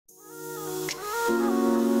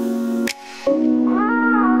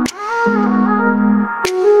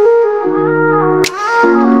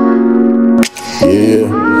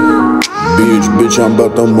bitch, I'm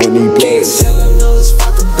about the money place. Tell her no, it's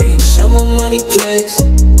fucking bitch, I'm a money place.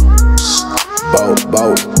 Bout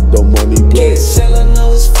the money place. Tell her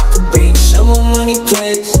no, it's fucking bitch, I'm a money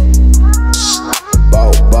place.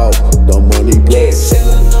 Bout the money place.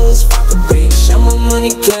 Tell her no, it's fucking bitch, I'm a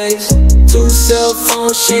money place. 2 cell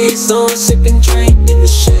phone shades on, sipping drink in the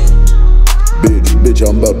shade. Bitch,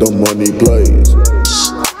 I'm about the money place.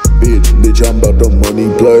 Bitch, I'm about the money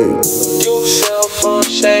place. 2 cell phone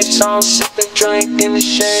shades on, sipping drink in the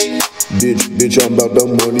shade. Bitch, I'm about the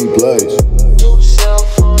money place. 2 cell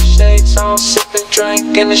phone shades on, sipping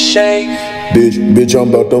drink in the shade. Bitch, I'm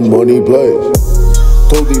about the money place.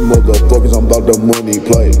 Told these motherfuckers I'm about the money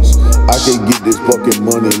place. I can get this fucking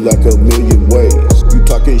money like a million ways. You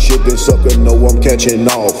talking shit, then sucker know I'm catching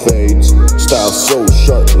all fades. Style so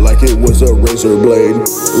sharp like it was a razor blade.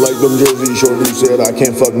 Like them Jersey shorties who said I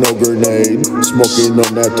can't fuck no grenade. Smoking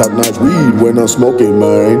on that top-notch weed when I'm smoking,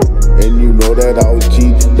 man. And you know that I always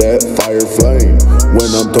keep that fire flame.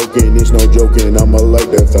 When I'm talking, it's no joking, I'ma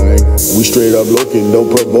light that thing. We straight up looking,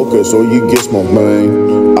 don't provoke us or you get smoked,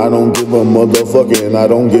 man. I don't give a motherfucking, I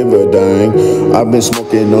don't give a dang. I've been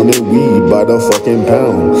smoking on that weed by the fucking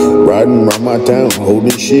pound. Riding around my town,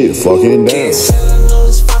 holding shit fucking down. Tell her no,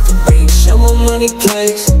 it's fucking bitch, I'm a money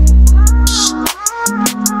place.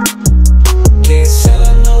 Tell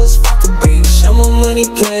her no, it's fucking bitch, I'm a money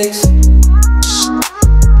place.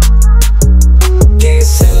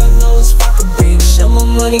 Tell her no, it's fucking bitch, I'm a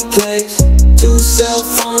money place. 2 cell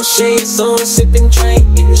phone shades on, sipping drink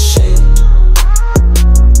in the shade.